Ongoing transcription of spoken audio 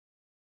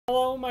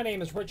Hello, my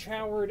name is Rich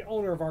Howard,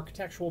 owner of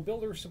Architectural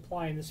Builders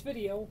Supply. In this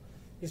video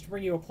is to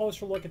bring you a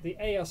closer look at the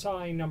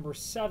ASI number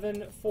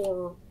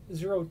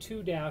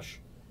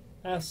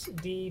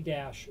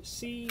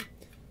 7402-SD-C.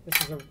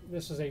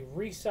 This is a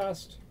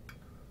recessed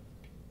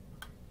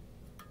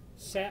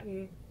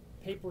satin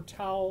paper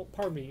towel,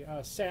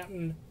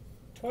 satin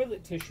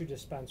toilet tissue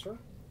dispenser,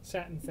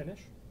 satin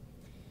finish.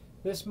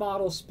 This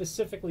model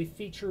specifically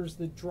features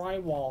the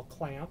drywall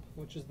clamp,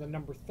 which is the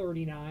number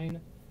 39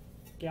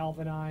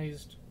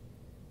 galvanized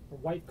or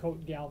white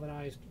coat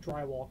galvanized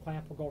drywall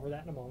clamp. We'll go over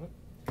that in a moment.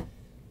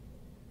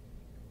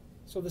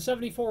 So the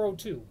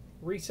 7402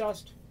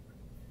 recessed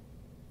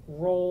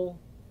roll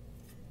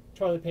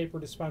toilet paper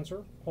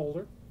dispenser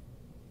holder.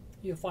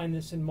 You'll find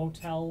this in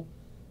motel,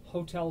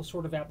 hotel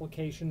sort of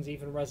applications,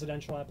 even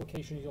residential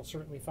applications. You'll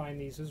certainly find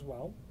these as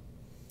well.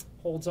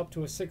 Holds up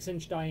to a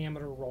 6-inch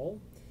diameter roll.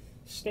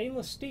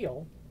 Stainless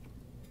steel.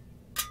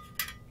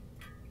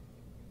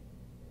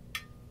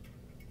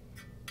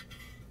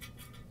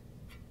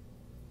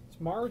 It's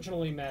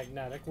marginally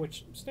magnetic,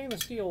 which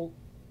stainless steel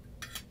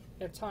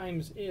at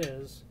times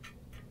is.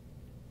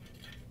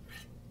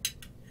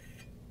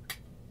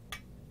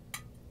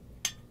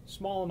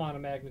 Small amount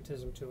of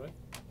magnetism to it.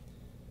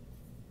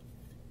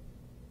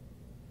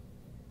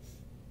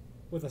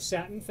 With a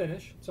satin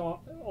finish. It's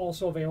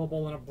also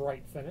available in a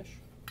bright finish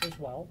as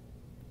well.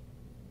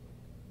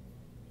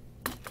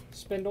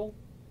 Spindle,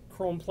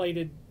 chrome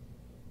plated,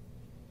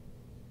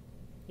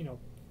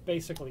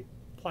 basically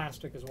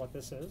plastic is what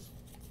this is.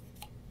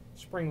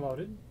 Spring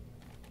loaded.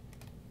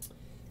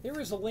 There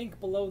is a link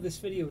below this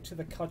video to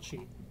the cut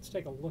sheet. Let's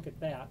take a look at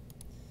that.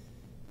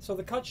 So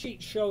the cut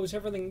sheet shows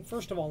everything,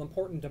 first of all,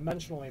 important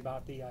dimensionally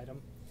about the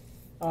item.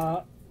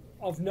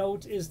 Of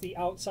note is the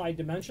outside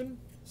dimension,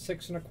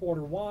 6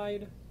 1/4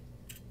 wide,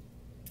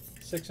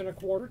 6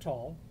 1/4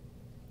 tall.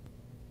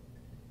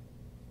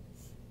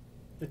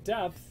 The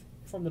depth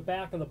from the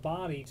back of the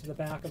body to the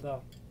back of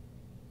the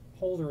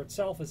holder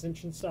itself is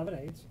 1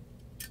 7/8.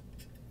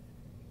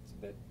 It's a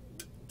bit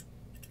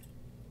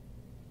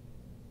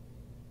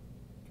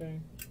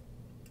okay.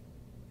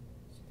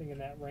 Something in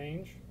that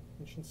range,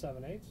 1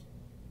 7/8.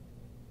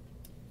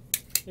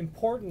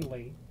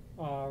 Importantly,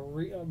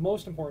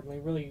 most importantly,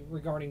 really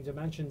regarding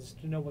dimensions,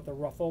 to know what the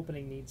rough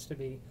opening needs to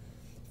be,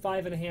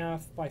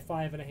 5.5 by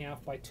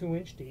 5.5 by 2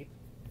 inch deep.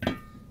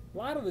 A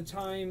lot of the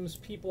times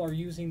people are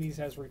using these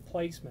as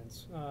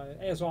replacements,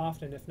 as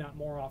often, if not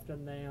more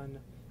often, than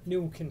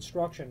new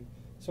construction.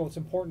 So it's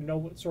important to know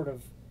what sort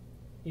of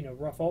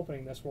rough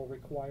opening this will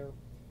require.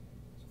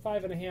 So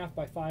 5.5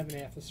 by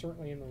 5.5 is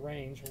certainly in the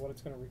range of what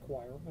it's going to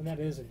require, and that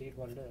is indeed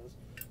what it is.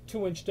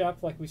 2 inch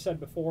depth, like we said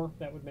before,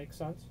 that would make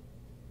sense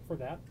for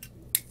that.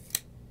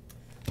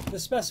 The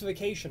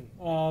specification,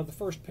 the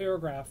first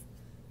paragraph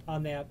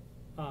on that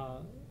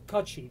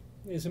cut sheet,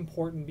 is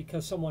important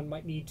because someone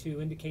might need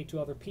to indicate to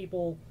other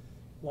people,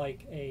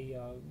 like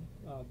an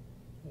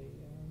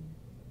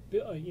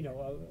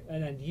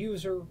end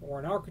user or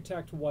an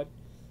architect, what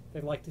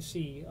they'd like to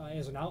see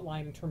as an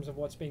outline in terms of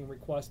what's being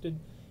requested.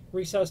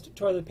 Recessed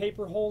toilet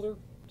paper holder,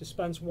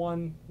 dispense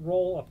one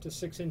roll up to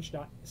 6 inch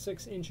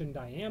in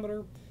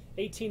diameter,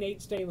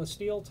 18/8 stainless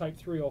steel, type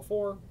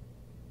 304.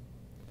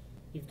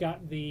 You've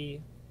got the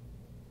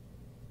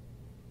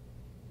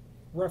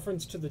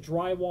reference to the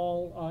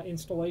drywall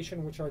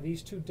installation, which are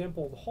these two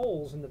dimpled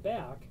holes in the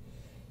back.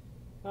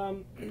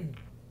 A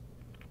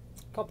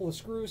couple of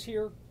screws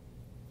here,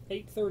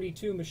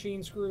 832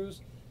 machine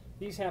screws.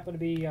 These happen to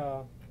be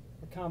a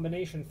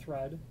combination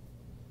thread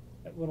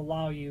that would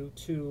allow you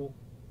to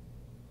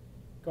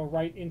go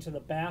right into the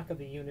back of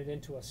the unit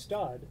into a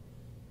stud.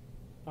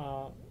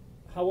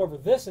 However,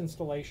 this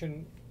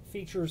installation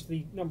features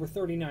the number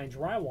 39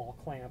 drywall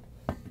clamp,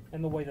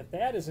 and the way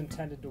that is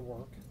intended to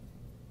work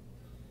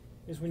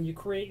is when you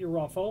create your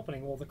rough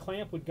opening, well, the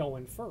clamp would go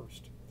in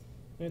first.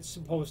 And it's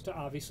supposed to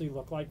obviously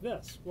look like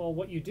this. Well,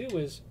 what you do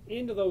is,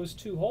 into those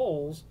two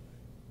holes,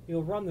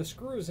 you'll run the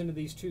screws into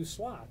these two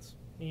slots.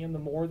 And the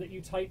more that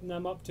you tighten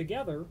them up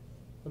together,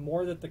 the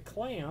more that the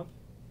clamp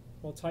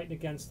will tighten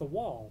against the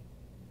wall,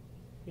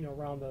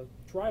 around the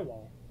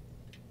drywall.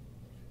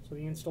 So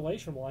the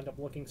installation will end up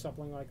looking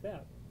something like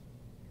that.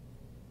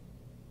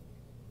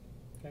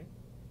 Okay,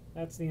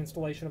 that's the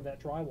installation of that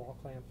drywall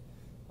clamp.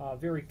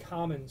 Very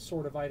common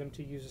sort of item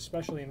to use,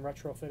 especially in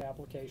retrofit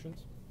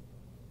applications.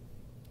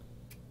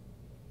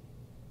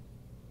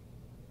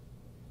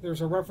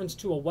 There's a reference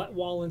to a wet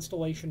wall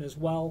installation as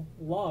well.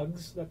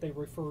 Lugs that they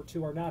refer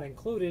to are not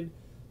included,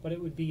 but it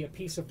would be a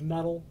piece of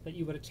metal that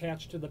you would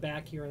attach to the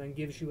back here, and then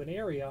gives you an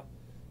area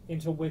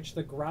into which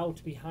the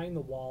grout behind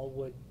the wall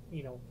would,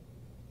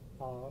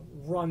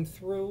 run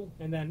through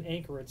and then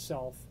anchor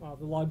itself.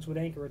 The lugs would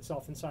anchor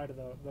itself inside of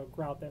the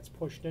grout that's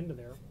pushed into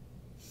there.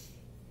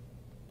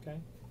 Okay.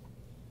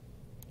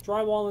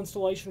 Drywall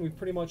installation, we've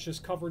pretty much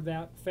just covered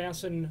that.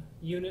 Fasten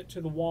unit to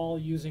the wall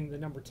using the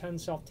number 10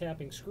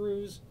 self-tapping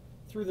screws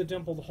through the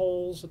dimpled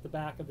holes at the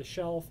back of the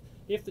shelf.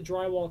 If the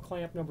drywall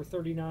clamp number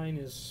 39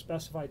 is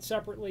specified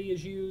separately,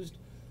 is used.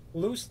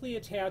 Loosely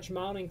attach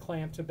mounting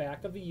clamp to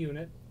back of the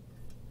unit.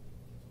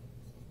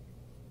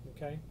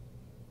 Okay.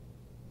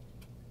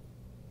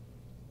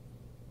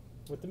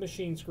 With the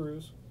machine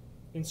screws,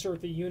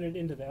 insert the unit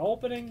into the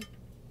opening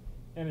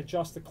and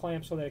adjust the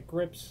clamp so that it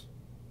grips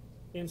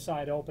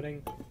inside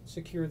opening.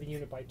 Secure the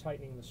unit by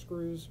tightening the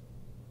screws.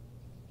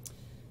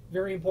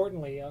 Very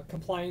importantly,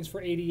 compliance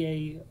for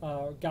ADA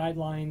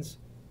guidelines.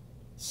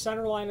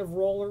 Center line of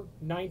roller,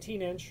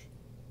 19-inch,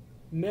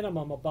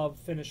 minimum above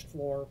finished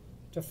floor,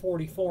 to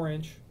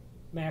 44-inch,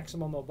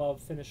 maximum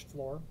above finished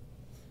floor.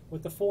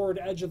 With the forward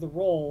edge of the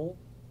roll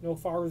no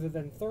farther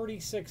than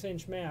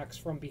 36-inch max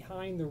from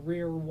behind the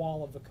rear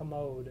wall of the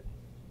commode.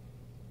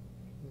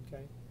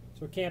 Okay,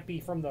 so it can't be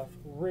from the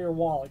rear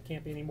wall. It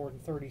can't be any more than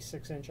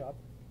 36-inch up.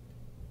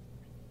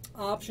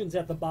 Options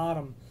at the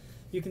bottom.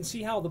 You can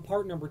see how the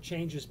part number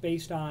changes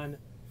based on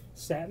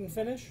satin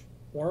finish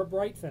or a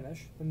bright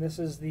finish, and this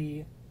is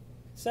the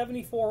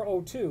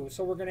 7402,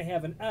 so we're going to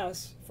have an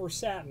S for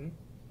satin.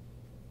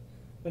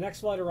 The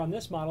next letter on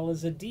this model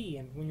is a D,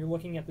 and when you're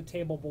looking at the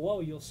table below,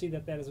 you'll see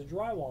that that is a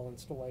drywall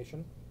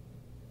installation.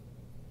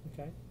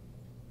 Okay,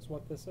 that's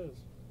what this is.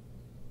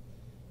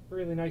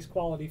 Really nice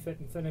quality fit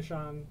and finish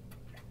on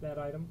that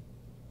item.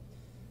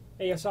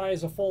 ASI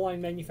is a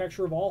full-line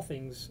manufacturer of all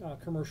things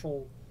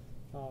commercial,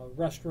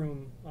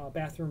 restroom,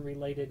 bathroom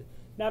related.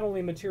 Not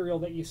only material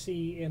that you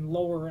see in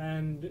lower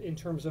end in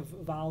terms of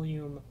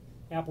volume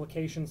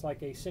applications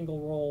like a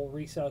single roll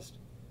recessed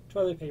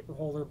toilet paper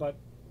holder, but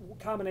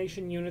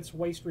combination units,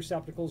 waste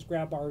receptacles,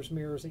 grab bars,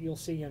 mirrors that you'll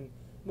see in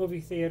movie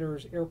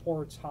theaters,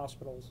 airports,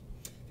 hospitals.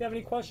 If you have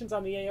any questions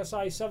on the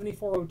ASI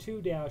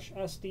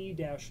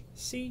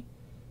 7402-SD-C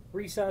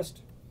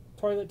recessed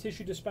toilet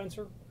tissue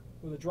dispenser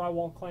with a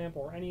drywall clamp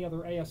or any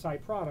other ASI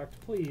product,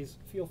 please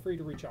feel free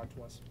to reach out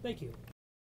to us. Thank you.